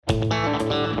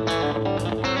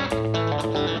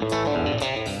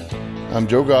I'm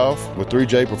Joe Goff with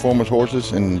 3J Performance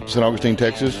Horses in St. Augustine,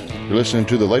 Texas. You're listening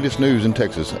to the latest news in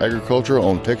Texas agriculture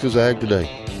on Texas Ag Today.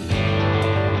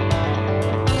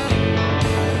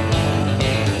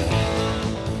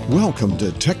 Welcome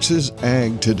to Texas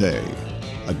Ag Today,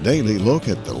 a daily look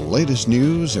at the latest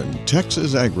news in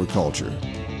Texas agriculture.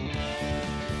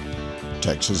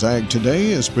 Texas Ag Today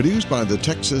is produced by the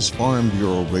Texas Farm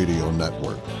Bureau Radio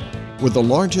Network, with the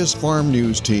largest farm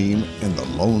news team in the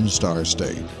Lone Star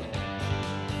State.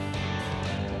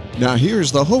 Now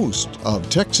here's the host of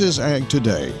Texas Ag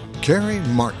Today, Kerry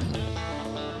Martin.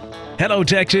 Hello,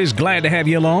 Texas. Glad to have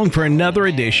you along for another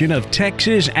edition of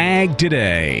Texas Ag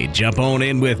Today. Jump on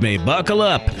in with me. Buckle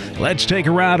up. Let's take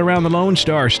a ride around the Lone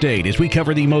Star State as we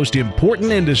cover the most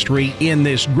important industry in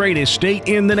this greatest state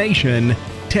in the nation,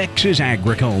 Texas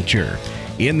agriculture.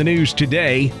 In the news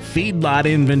today,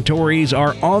 feedlot inventories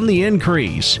are on the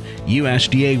increase.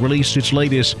 USDA released its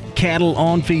latest cattle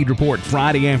on feed report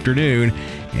Friday afternoon,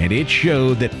 and it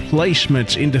showed that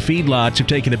placements into feedlots have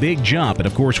taken a big jump. And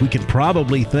of course, we can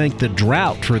probably thank the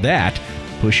drought for that,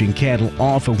 pushing cattle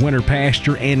off of winter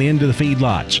pasture and into the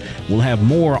feedlots. We'll have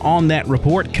more on that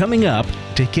report coming up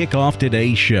to kick off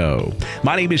today's show.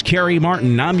 My name is Kerry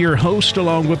Martin. I'm your host,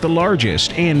 along with the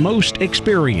largest and most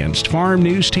experienced farm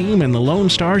news team in the Lone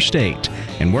Star State.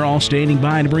 And we're all standing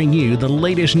by to bring you the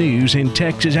latest news in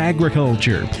Texas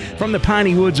agriculture, from the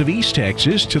piney woods of East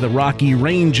Texas to the rocky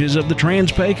ranges of the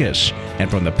Trans-Pecos,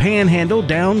 and from the Panhandle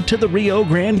down to the Rio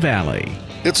Grande Valley.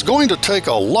 It's going to take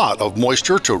a lot of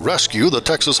moisture to rescue the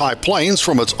Texas High Plains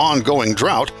from its ongoing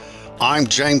drought. I'm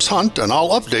James Hunt, and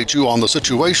I'll update you on the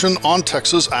situation on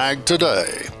Texas Ag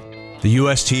Today. The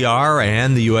USTR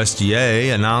and the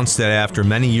USDA announced that after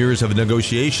many years of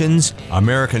negotiations,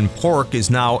 American pork is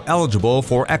now eligible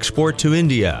for export to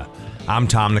India. I'm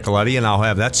Tom Nicoletti, and I'll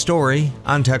have that story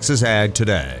on Texas Ag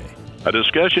Today. A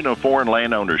discussion of foreign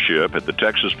land ownership at the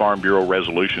Texas Farm Bureau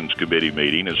Resolutions Committee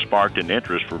meeting has sparked an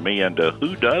interest for me into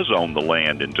who does own the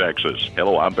land in Texas.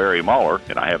 Hello, I'm Barry Mahler,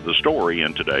 and I have the story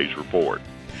in today's report.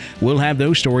 We'll have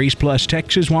those stories plus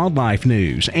Texas wildlife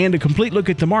news and a complete look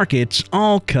at the markets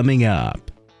all coming up.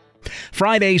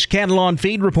 Friday's cattle on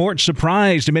feed report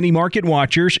surprised many market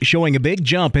watchers, showing a big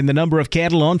jump in the number of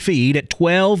cattle on feed at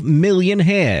 12 million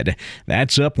head.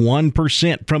 That's up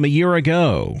 1% from a year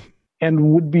ago,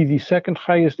 and would be the second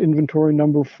highest inventory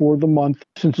number for the month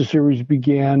since the series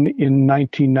began in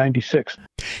 1996.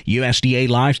 USDA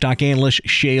livestock analyst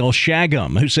Shale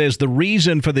Shagum, who says the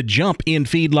reason for the jump in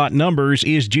feedlot numbers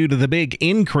is due to the big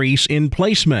increase in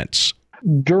placements.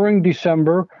 During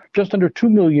December, just under 2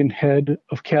 million head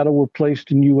of cattle were placed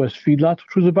in U.S. feedlots,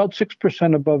 which was about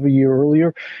 6% above a year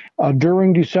earlier.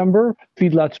 During December,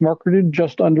 feedlots marketed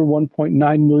just under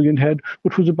 1.9 million head,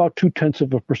 which was about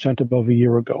 0.2% above a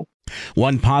year ago.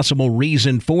 One possible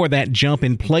reason for that jump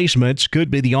in placements could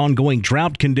be the ongoing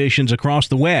drought conditions across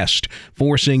the West,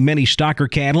 forcing many stocker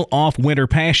cattle off winter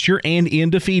pasture and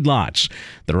into feedlots.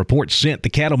 The report sent the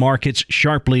cattle markets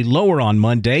sharply lower on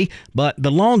Monday, but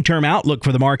the long-term outlook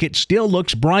for the market still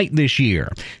looks bright this year.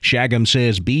 Shagum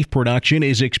says beef production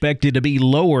is expected to be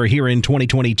lower here in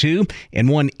 2022, and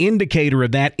one indicator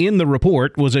of that in the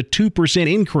report was a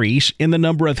 2% increase in the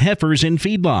number of heifers in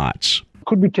feedlots.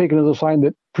 Could be taken as a sign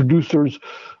that producers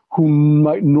who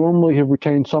might normally have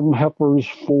retained some heifers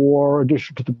for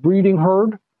addition to the breeding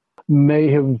herd may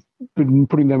have been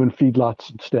putting them in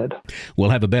feedlots instead.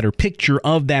 We'll have a better picture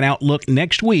of that outlook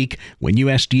next week when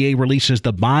USDA releases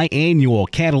the biannual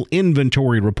cattle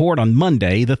inventory report on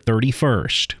Monday, the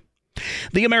 31st.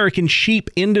 The American Sheep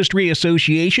Industry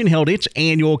Association held its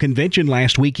annual convention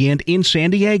last weekend in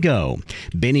San Diego.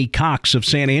 Benny Cox of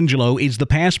San Angelo is the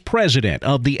past president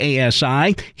of the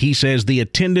ASI. He says the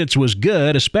attendance was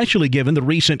good, especially given the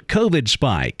recent COVID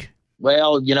spike.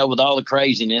 Well, you know, with all the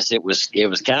craziness, it was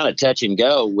kind of touch and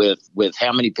go with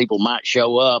how many people might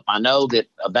show up. I know that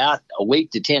about a week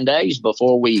to 10 days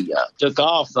before we took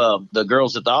off, the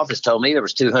girls at the office told me there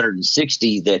was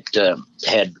 260 that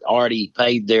had already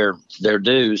paid their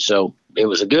dues. So it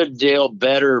was a good deal,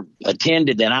 better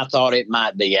attended than I thought it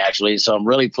might be, actually. So I'm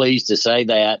really pleased to say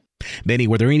that. Benny,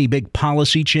 were there any big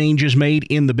policy changes made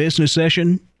in the business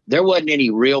session? There wasn't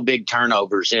any real big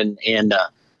turnovers in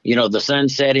the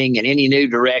sunsetting and any new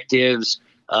directives,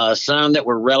 some that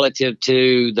were relative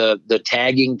to the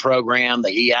tagging program,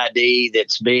 the EID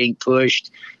that's being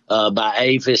pushed by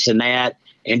APHIS and that,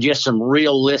 and just some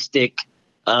realistic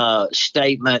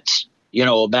statements,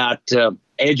 about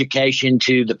education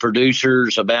to the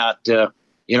producers about,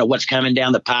 what's coming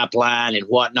down the pipeline and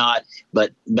whatnot,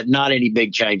 but not any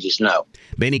big changes, no.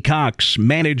 Benny Cox,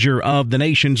 manager of the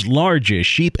nation's largest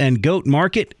sheep and goat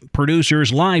market,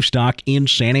 Producers Livestock in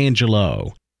San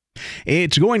Angelo.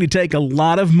 It's going to take a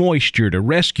lot of moisture to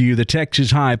rescue the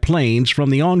Texas High Plains from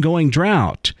the ongoing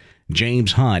drought.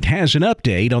 James Hunt has an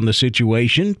update on the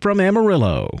situation from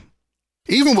Amarillo.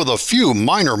 Even with a few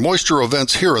minor moisture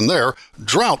events here and there,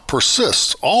 drought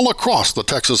persists all across the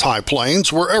Texas High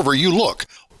Plains wherever you look.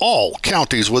 All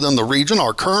counties within the region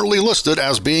are currently listed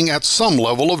as being at some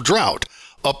level of drought.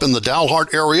 Up in the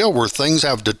Dalhart area, where things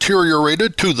have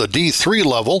deteriorated to the D3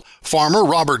 level, farmer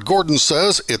Robert Gordon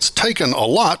says it's taken a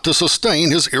lot to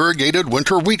sustain his irrigated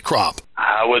winter wheat crop.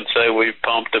 I would say we've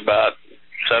pumped about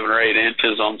 7 or 8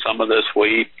 inches on some of this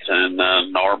wheat, and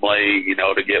normally,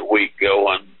 to get wheat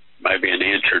going, maybe an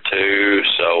inch or two.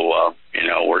 So,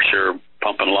 we're sure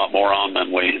pumping a lot more on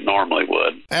than we normally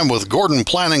would. And with Gordon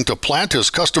planning to plant his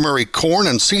customary corn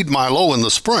and seed milo in the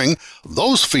spring,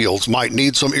 those fields might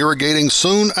need some irrigating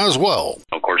soon as well.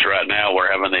 Of course, right now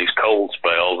we're having these cold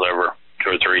spells every 2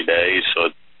 or 3 days. So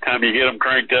time you get them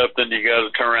cranked up, then you got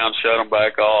to turn around and shut them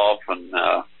back off. And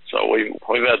so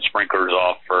we've had sprinklers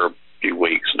off for a few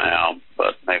weeks now.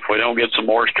 But if we don't get some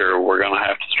moisture, we're going to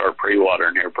have to start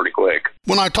pre-watering here pretty quick.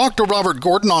 When I talked to Robert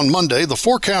Gordon on Monday, the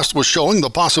forecast was showing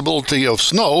the possibility of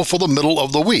snow for the middle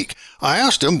of the week. I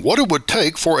asked him what it would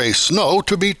take for a snow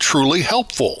to be truly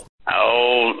helpful.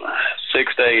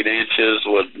 6 to 8 inches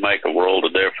would make a world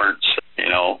of difference.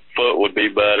 Foot would be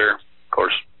better. Of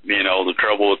course, the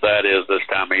trouble with that is this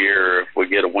time of year, if we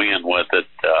get a wind with it,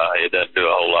 it doesn't do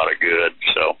a whole lot of good.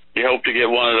 So you hope to get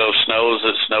one of those snows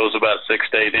that snows about 6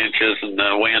 to 8 inches and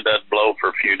the wind doesn't blow for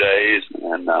a few days,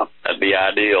 and that'd be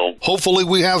ideal. Hopefully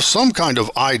we have some kind of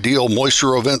ideal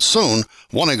moisture event soon.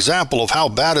 One example of how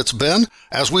bad it's been,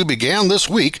 as we began this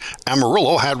week,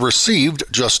 Amarillo had received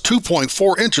just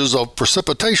 2.4 inches of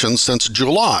precipitation since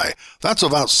July. That's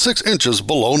about 6 inches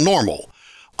below normal.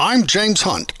 I'm James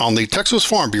Hunt on the Texas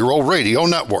Farm Bureau Radio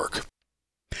Network.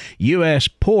 U.S.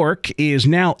 pork is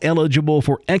now eligible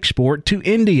for export to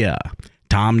India.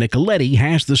 Tom Nicoletti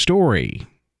has the story.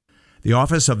 The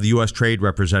Office of the U.S. Trade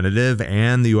Representative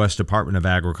and the U.S. Department of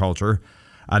Agriculture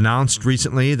announced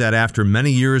recently that after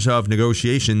many years of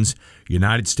negotiations,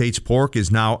 United States pork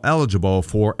is now eligible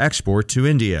for export to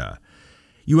India.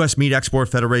 U.S. Meat Export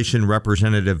Federation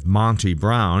Representative Monty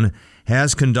Brown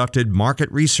has conducted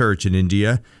market research in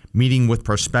India, meeting with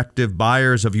prospective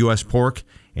buyers of U.S. pork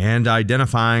and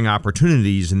identifying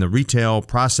opportunities in the retail,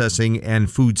 processing,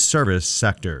 and food service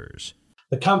sectors.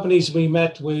 The companies we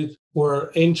met with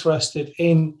were interested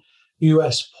in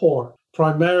U.S. pork,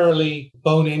 primarily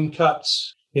bone-in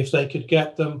cuts, if they could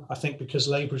get them, I think because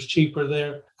labor is cheaper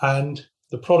there. And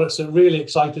the products that really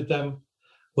excited them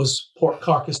was pork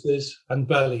carcasses and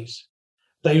bellies.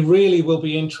 They really will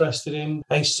be interested in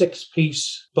a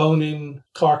 6-piece bone-in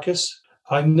carcass.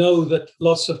 I know that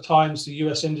lots of times the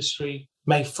U.S. industry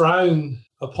may frown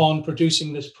upon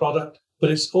producing this product, but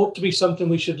it's ought to be something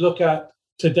we should look at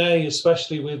today,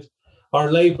 especially with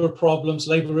our labor problems,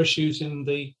 labor issues in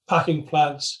the packing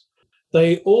plants.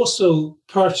 They also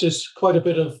purchase quite a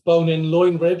bit of bone-in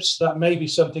loin ribs. That may be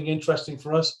something interesting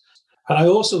for us. And I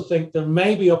also think there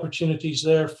may be opportunities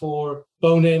there for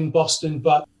bone-in Boston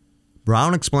butt.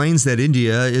 Brown explains that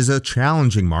India is a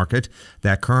challenging market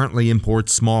that currently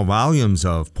imports small volumes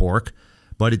of pork,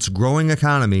 but its growing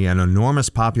economy and enormous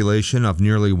population of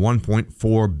nearly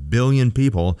 1.4 billion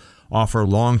people offer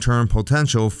long-term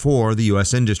potential for the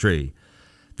U.S. industry.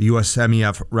 The U.S.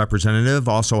 MEF representative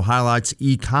also highlights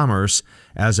e-commerce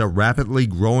as a rapidly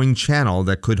growing channel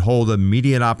that could hold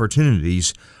immediate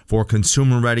opportunities for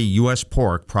consumer-ready U.S.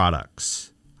 pork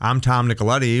products. I'm Tom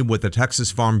Nicoletti with the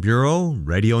Texas Farm Bureau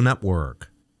Radio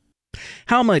Network.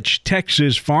 How much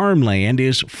Texas farmland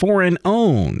is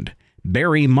foreign-owned?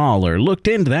 Barry Mahler looked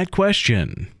into that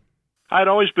question. I'd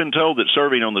always been told that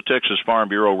serving on the Texas Farm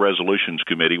Bureau Resolutions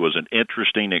Committee was an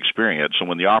interesting experience, and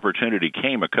when the opportunity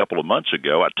came a couple of months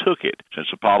ago, I took it. Since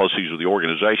the policies of the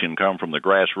organization come from the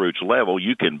grassroots level,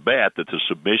 you can bet that the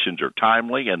submissions are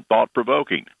timely and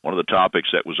thought-provoking. One of the topics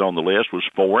that was on the list was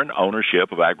foreign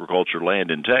ownership of agriculture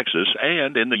land in Texas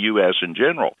and in the U.S. in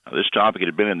general. Now, this topic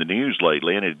had been in the news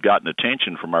lately, and it had gotten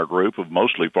attention from our group of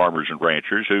mostly farmers and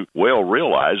ranchers who well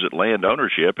realize that land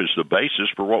ownership is the basis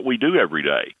for what we do every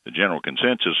day. The General general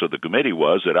consensus of the committee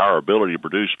was that our ability to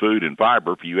produce food and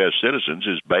fiber for U.S. citizens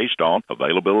is based on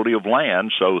availability of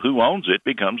land, so who owns it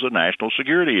becomes a national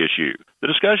security issue. The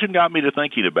discussion got me to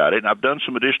thinking about it, and I've done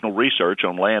some additional research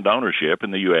on land ownership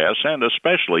in the U.S. and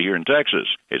especially here in Texas.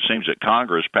 It seems that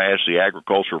Congress passed the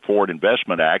Agriculture Forward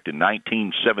Investment Act in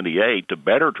 1978 to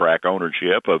better track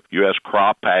ownership of U.S.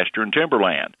 crop, pasture, and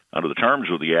timberland. Under the terms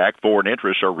of the Act, foreign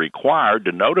interests are required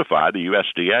to notify the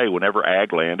USDA whenever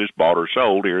ag land is bought or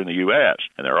sold here in the U.S.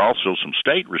 And there are also some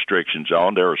state restrictions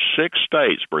on. There are 6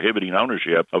 states prohibiting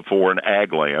ownership of foreign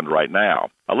ag land right now.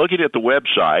 Now, looking at the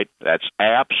website, that's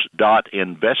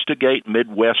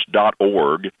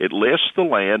apps.investigatemidwest.org, it lists the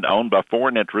land owned by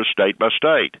foreign interests state by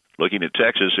state. Looking at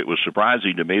Texas, it was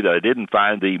surprising to me that I didn't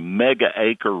find the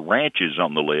mega-acre ranches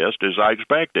on the list as I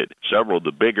expected. Several of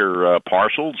the bigger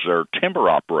parcels are timber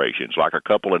operations, like a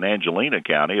couple in Angelina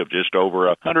County of just over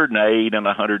 108 and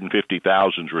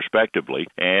 150,000 respectively,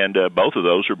 and both of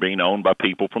those are being owned by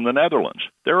people from the Netherlands.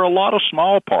 There are a lot of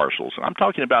small parcels. I'm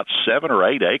talking about 7 or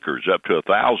 8 acres up to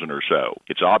 1,000 or so.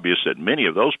 It's obvious that many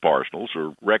of those parcels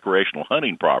are recreational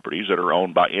hunting properties that are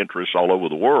owned by interests all over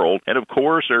the world, and of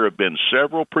course there have been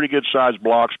several pretty good-sized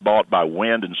blocks bought by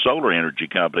wind and solar energy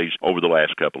companies over the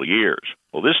last couple of years.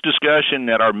 Well, this discussion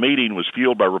at our meeting was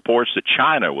fueled by reports that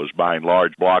China was buying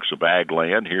large blocks of ag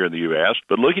land here in the U.S.,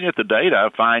 but looking at the data, I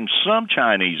find some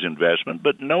Chinese investment,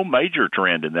 but no major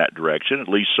trend in that direction, at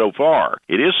least so far.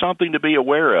 It is something to be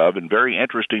aware of and very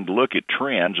interesting to look at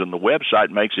trends, and the website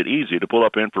makes it easy to pull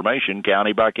up information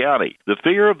county by county. The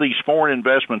fear of these foreign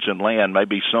investments in land may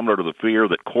be similar to the fear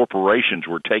that corporations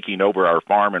were taking over our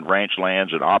farm and ranch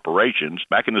lands and operations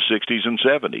back in the 60s and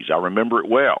 70s. I remember it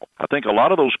well. I think a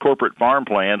lot of those corporate farm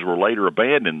plans were later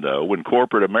abandoned, though, when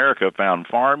corporate America found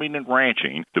farming and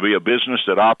ranching to be a business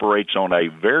that operates on a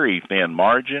very thin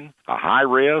margin, a high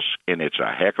risk, and it's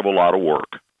a heck of a lot of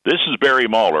work. This is Barry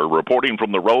Mahler reporting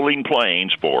from the Rolling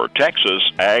Plains for Texas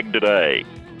Ag Today.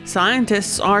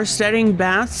 Scientists are studying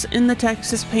bats in the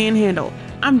Texas Panhandle.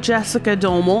 I'm Jessica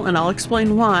Domel, and I'll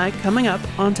explain why coming up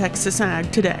on Texas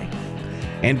Ag Today.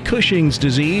 And Cushing's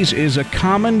disease is a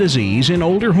common disease in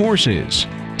older horses.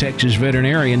 Texas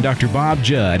veterinarian Dr. Bob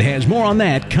Judd has more on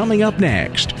that coming up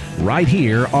next, right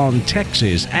here on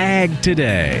Texas Ag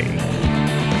Today.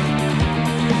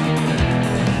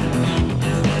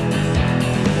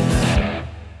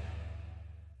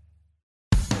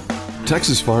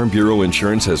 Texas Farm Bureau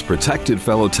Insurance has protected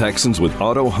fellow Texans with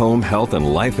auto, home, health,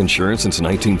 and life insurance since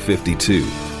 1952.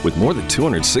 With more than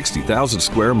 260,000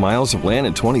 square miles of land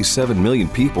and 27 million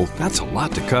people, that's a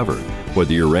lot to cover.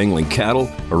 Whether you're wrangling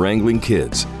cattle or wrangling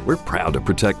kids, we're proud to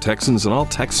protect Texans in all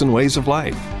Texan ways of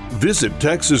life. Visit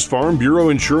Texas Farm Bureau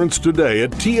Insurance today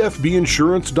at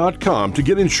tfbinsurance.com to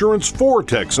get insurance for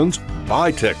Texans by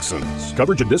Texans.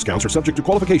 Coverage and discounts are subject to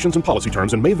qualifications and policy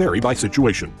terms and may vary by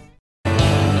situation.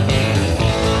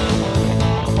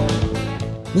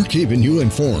 We're keeping you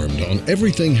informed on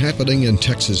everything happening in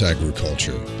Texas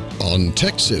agriculture on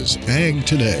Texas Ag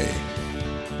Today.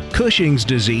 Cushing's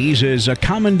disease is a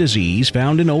common disease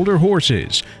found in older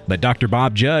horses, but Dr.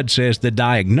 Bob Judd says the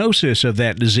diagnosis of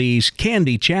that disease can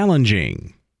be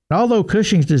challenging. Although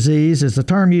Cushing's disease is the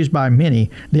term used by many,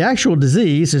 the actual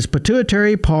disease is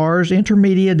pituitary pars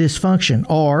intermedia dysfunction,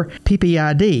 or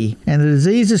PPID, and the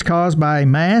disease is caused by a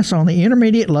mass on the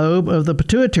intermediate lobe of the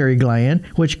pituitary gland,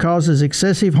 which causes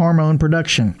excessive hormone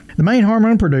production. The main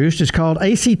hormone produced is called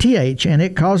ACTH, and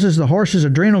it causes the horse's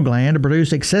adrenal gland to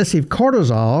produce excessive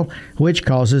cortisol, which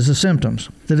causes the symptoms.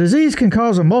 The disease can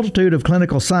cause a multitude of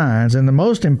clinical signs, and the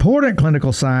most important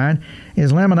clinical sign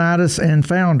is laminitis and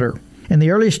founder. In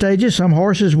the early stages, some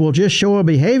horses will just show a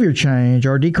behavior change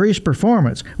or decreased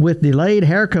performance with delayed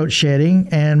hair coat shedding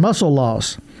and muscle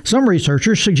loss. Some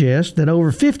researchers suggest that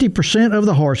over 50% of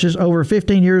the horses over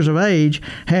 15 years of age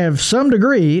have some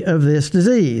degree of this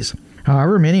disease.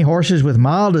 However, many horses with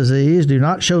mild disease do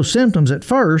not show symptoms at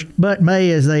first, but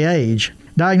may as they age.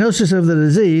 Diagnosis of the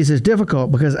disease is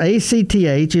difficult because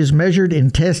ACTH is measured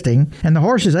in testing, and the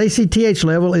horse's ACTH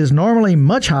level is normally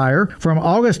much higher from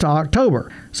August to October,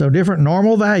 so different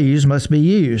normal values must be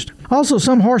used. Also,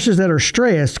 some horses that are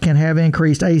stressed can have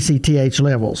increased ACTH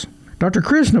levels. Dr.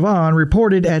 Chris Navon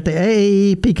reported at the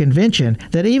AAEP convention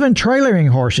that even trailering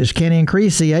horses can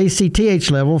increase the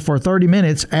ACTH level for 30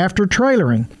 minutes after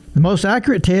trailering. The most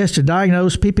accurate test to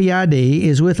diagnose PPID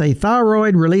is with a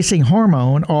thyroid-releasing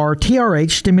hormone, or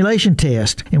TRH, stimulation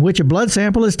test, in which a blood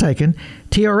sample is taken,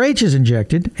 TRH is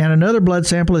injected, and another blood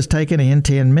sample is taken in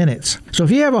 10 minutes. So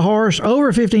if you have a horse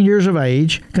over 15 years of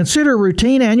age, consider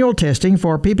routine annual testing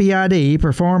for PPID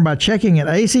performed by checking an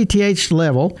ACTH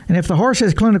level, and if the horse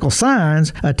has clinical signs,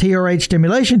 a TRH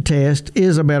stimulation test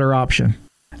is a better option.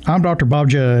 I'm Dr. Bob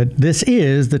Judd. This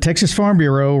is the Texas Farm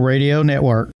Bureau Radio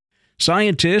Network.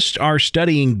 Scientists are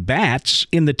studying bats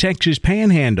in the Texas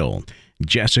Panhandle.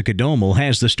 Jessica Domel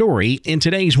has the story in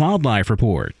today's Wildlife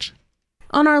Report.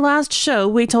 On our last show,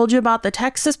 we told you about the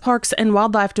Texas Parks and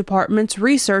Wildlife Department's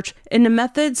research into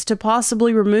methods to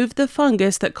possibly remove the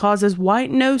fungus that causes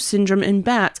white nose syndrome in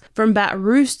bats from bat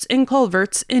roosts and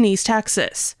culverts in East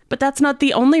Texas. But that's not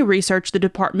the only research the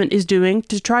department is doing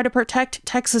to try to protect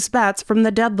Texas bats from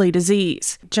the deadly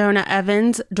disease. Jonah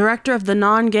Evans, director of the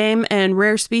Non-Game and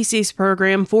Rare Species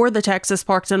Program for the Texas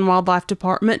Parks and Wildlife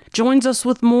Department, joins us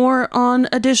with more on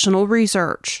additional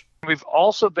research. We've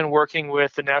also been working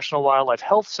with the National Wildlife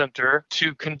Health Center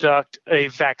to conduct a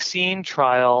vaccine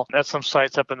trial at some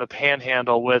sites up in the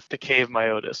Panhandle with the cave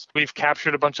myotis. We've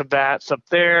captured a bunch of bats up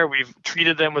there, we've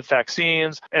treated them with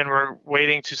vaccines, and we're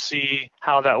waiting to see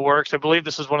how that works. I believe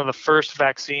this is one of the first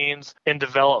vaccines in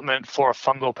development for a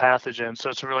fungal pathogen,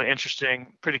 so it's a really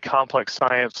interesting, pretty complex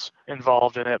science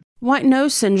involved in it. White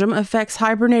nose syndrome affects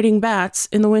hibernating bats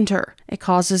in the winter. It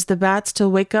causes the bats to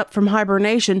wake up from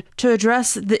hibernation to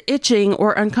address the itching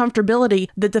or uncomfortability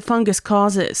that the fungus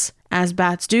causes. As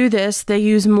bats do this, they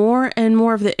use more and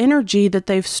more of the energy that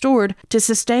they've stored to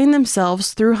sustain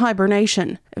themselves through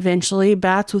hibernation. Eventually,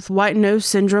 bats with white nose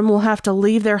syndrome will have to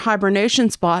leave their hibernation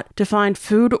spot to find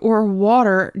food or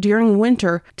water during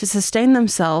winter to sustain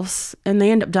themselves, and they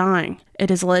end up dying. It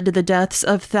has led to the deaths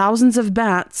of thousands of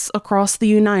bats across the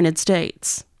United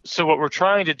States. So what we're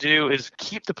trying to do is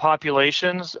keep the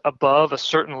populations above a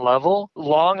certain level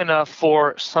long enough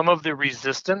for some of the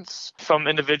resistance from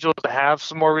individuals to have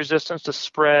some more resistance to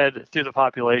spread through the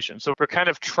population. So we're kind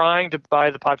of trying to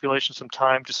buy the population some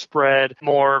time to spread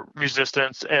more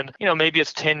resistance. And, maybe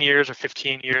it's 10 years or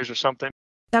 15 years or something.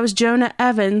 That was Jonah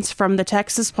Evans from the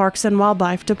Texas Parks and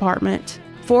Wildlife Department.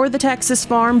 For the Texas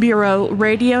Farm Bureau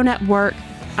Radio Network,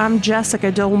 I'm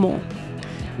Jessica Domel.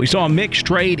 We saw a mixed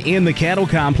trade in the cattle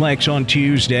complex on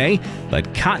Tuesday,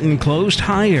 but cotton closed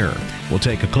higher. We'll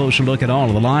take a closer look at all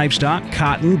of the livestock,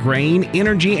 cotton, grain,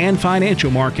 energy, and financial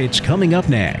markets coming up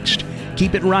next.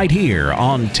 Keep it right here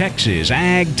on Texas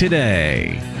Ag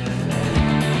Today.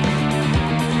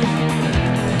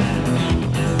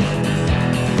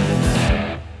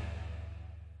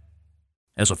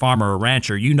 As a farmer or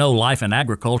rancher, you know life in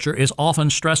agriculture is often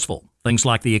stressful. Things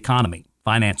like the economy,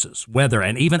 finances, weather,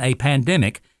 and even a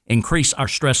pandemic increase our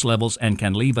stress levels and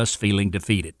can leave us feeling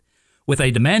defeated. With a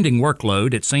demanding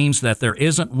workload, it seems that there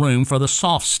isn't room for the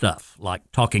soft stuff, like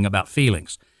talking about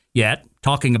feelings. Yet,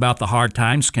 talking about the hard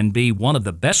times can be one of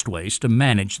the best ways to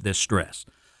manage this stress.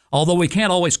 Although we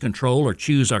can't always control or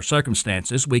choose our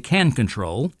circumstances, we can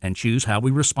control and choose how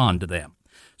we respond to them.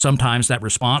 Sometimes that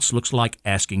response looks like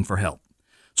asking for help.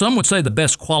 Some would say the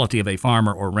best quality of a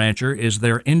farmer or rancher is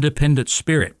their independent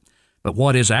spirit. But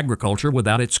what is agriculture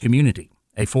without its community?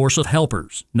 A force of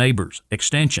helpers, neighbors,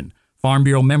 extension, Farm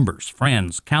Bureau members,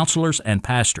 friends, counselors, and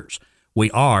pastors.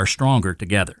 We are stronger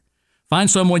together. Find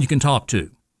someone you can talk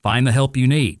to. Find the help you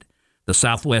need. The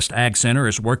Southwest Ag Center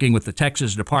is working with the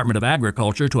Texas Department of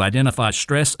Agriculture to identify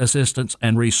stress assistance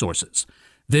and resources.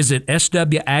 Visit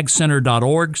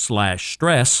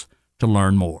swagcenter.org/stress to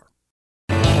learn more.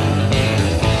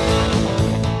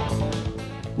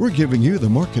 We're giving you the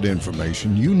market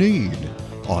information you need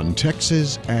on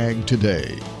Texas Ag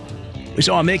Today. We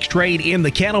saw a mixed trade in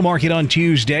the cattle market on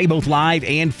Tuesday, both live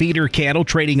and feeder cattle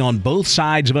trading on both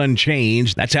sides of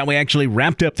unchanged. That's how we actually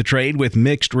wrapped up the trade with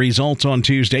mixed results on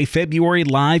Tuesday. February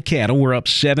live cattle were up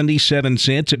 77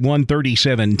 cents at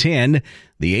 $137.10.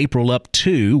 The April up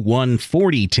to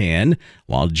 $140.10,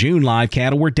 while June live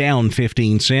cattle were down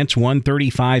 15 cents,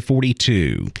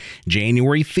 $135.42.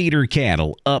 January feeder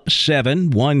cattle up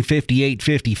 7,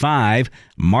 $158.55.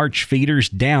 March feeders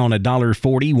down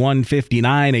 $1.40,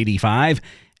 $159.85.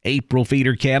 April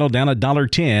feeder cattle down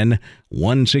 $1.10,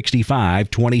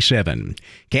 $165.27.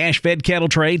 Cash fed cattle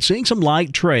trade seeing some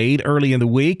light trade early in the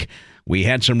week. We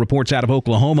had some reports out of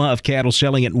Oklahoma of cattle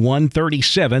selling at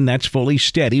 $137. That's fully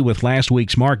steady with last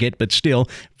week's market, but still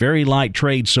very light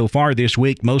trade so far this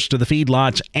week. Most of the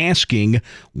feedlots asking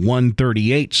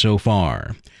 $138 so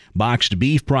far. Boxed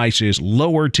beef prices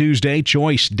lower Tuesday.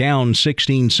 Choice down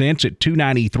 16 cents at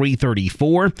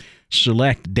 $293.34.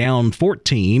 Select down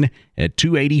 14 at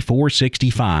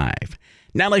 $284.65.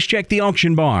 Now let's check the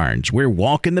auction barns. We're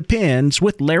walking the pens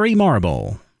with Larry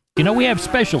Marble. You know, we have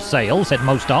special sales at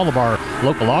most all of our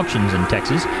local auctions in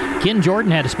Texas. Ken Jordan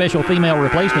had a special female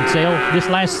replacement sale this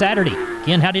last Saturday.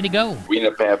 Ken, how did it go? We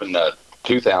ended up having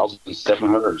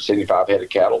 2,775 head of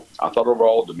cattle. I thought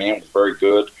overall demand was very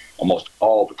good. Almost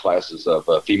all the classes of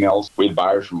females. We had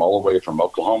buyers from all the way from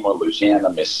Oklahoma, Louisiana,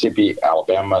 Mississippi,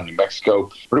 Alabama, New Mexico,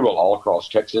 pretty well all across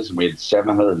Texas. And we had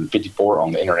 754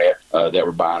 on the internet that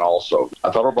were buying also.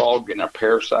 I thought overall, getting a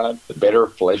pair side, the better,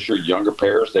 fleshier, younger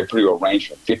pairs, they pretty well range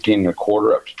from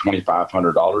 $1,525 up to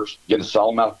 $2,500. Getting a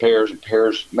solid amount of pairs, and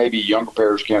pairs, maybe younger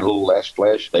pairs carrying a little less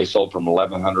flesh, they sold from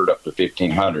 $1,100 up to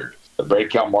 $1,500. The bred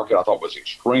cow market, I thought, was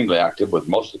extremely active, with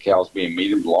most of the cows being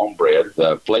medium to long bred.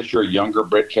 The fleshier, younger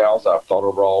bred cows, I thought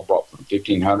overall brought from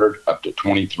 $1,500 up to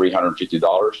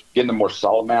 $2,350. Getting the more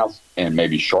solid mouths and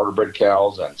maybe shorter bred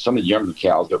cows, and some of the younger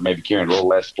cows that maybe carrying a little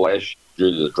less flesh due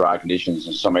to the dry conditions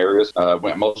in some areas,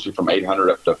 went mostly from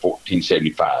 $800 up to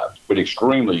 $1,475. With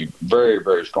extremely, very,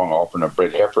 very strong offering of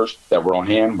bred heifers that were on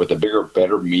hand. With the bigger,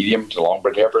 better, medium to long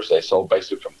bred heifers, they sold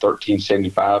basically from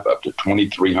 $1,375 up to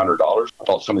 $2,300. I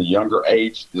thought some of the younger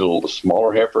age, the little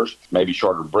smaller heifers, maybe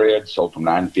shorter bred, sold from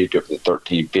 $950 up to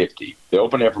 $1,350. The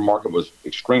open heifer market was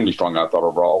extremely strong, I thought,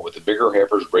 overall, with the bigger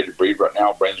heifers ready to breed right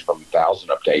now ranging from $1,000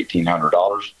 up to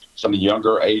 $1,800. Some of the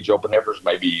younger age open heifers,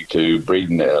 maybe to breed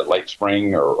in the late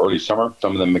spring or early summer.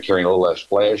 Some of them are carrying a little less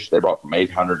flesh. They brought from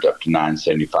 $800 up to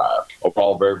 $975.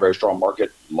 Overall, very, very strong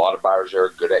market. A lot of buyers there.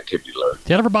 Good activity, Larry.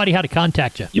 Tell everybody how to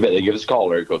contact you. You bet. They give us a call,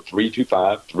 Larry. Go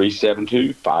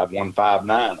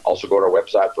 325-372-5159. Also go to our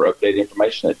website for updated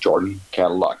information at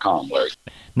jordancattle.com, Larry.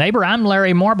 Neighbor, I'm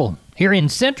Larry Marble here in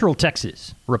Central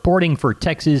Texas, reporting for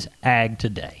Texas Ag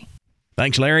Today.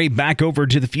 Thanks, Larry. Back over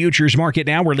to the futures market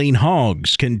now, where lean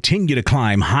hogs continue to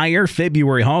climb higher.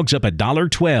 February hogs up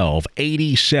 $1.12,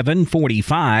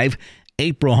 87.45.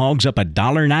 April hogs up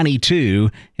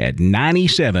 $1.92 at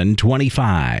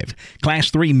 97.25. Class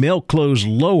 3 milk closed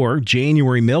lower.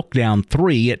 January milk down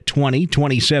 3 at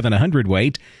 20.27 a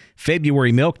hundredweight.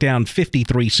 February milk down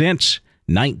 53 cents,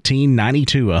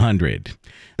 19.92 a hundred.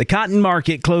 The cotton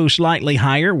market closed slightly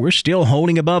higher. We're still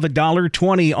holding above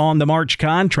 $1.20 on the March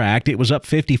contract. It was up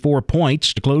 54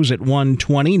 points to close at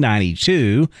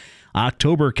 120.92.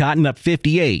 October cotton up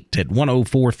 58 at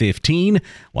 104.15,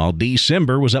 while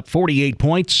December was up 48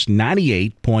 points,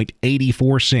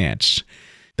 98.84 cents.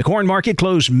 The corn market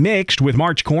closed mixed, with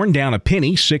March corn down a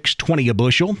penny, 6.20 a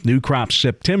bushel. New crop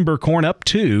September corn up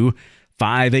 2,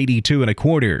 5.82 and a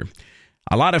quarter.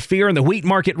 A lot of fear in the wheat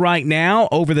market right now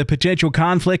over the potential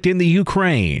conflict in the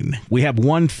Ukraine. We have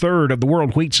 1/3 of the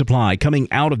world wheat supply coming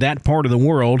out of that part of the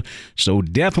world, so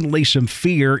definitely some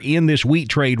fear in this wheat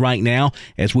trade right now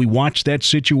as we watch that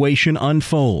situation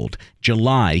unfold.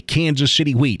 July, Kansas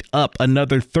City wheat up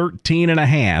another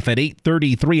 13.5 at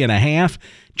 833.5.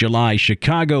 July,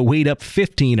 Chicago wheat up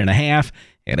 15.5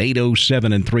 at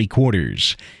 807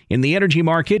 3/4. In the energy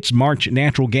markets, March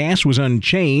natural gas was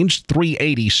unchanged,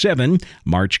 $3.87.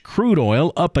 March crude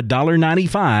oil up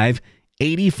 $1.95,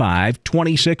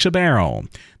 85.26 a barrel.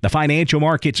 The financial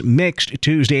markets mixed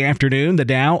Tuesday afternoon. The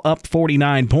Dow up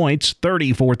 49 points,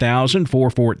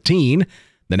 34,414.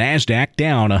 The Nasdaq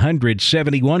down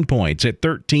 171 points at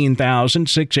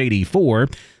 13,684.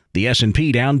 The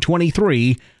S&P down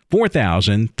 23,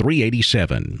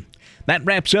 4,387. That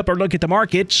wraps up our look at the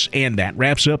markets, and that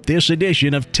wraps up this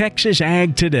edition of Texas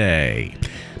Ag Today.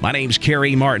 My name's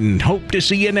Kerry Martin. Hope to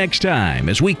see you next time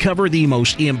as we cover the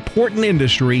most important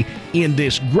industry in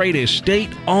this greatest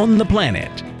state on the planet,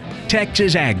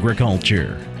 Texas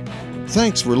agriculture.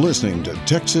 Thanks for listening to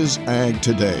Texas Ag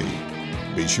Today.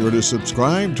 Be sure to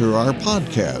subscribe to our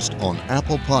podcast on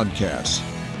Apple Podcasts,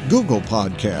 Google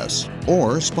Podcasts,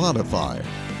 or Spotify.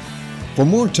 For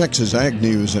more Texas Ag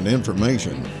news and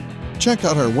information, check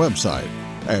out our website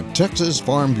at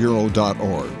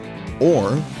texasfarmbureau.org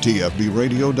or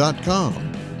tfbradio.com.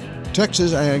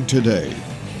 Texas Ag Today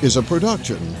is a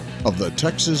production of the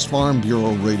Texas Farm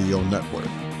Bureau Radio Network.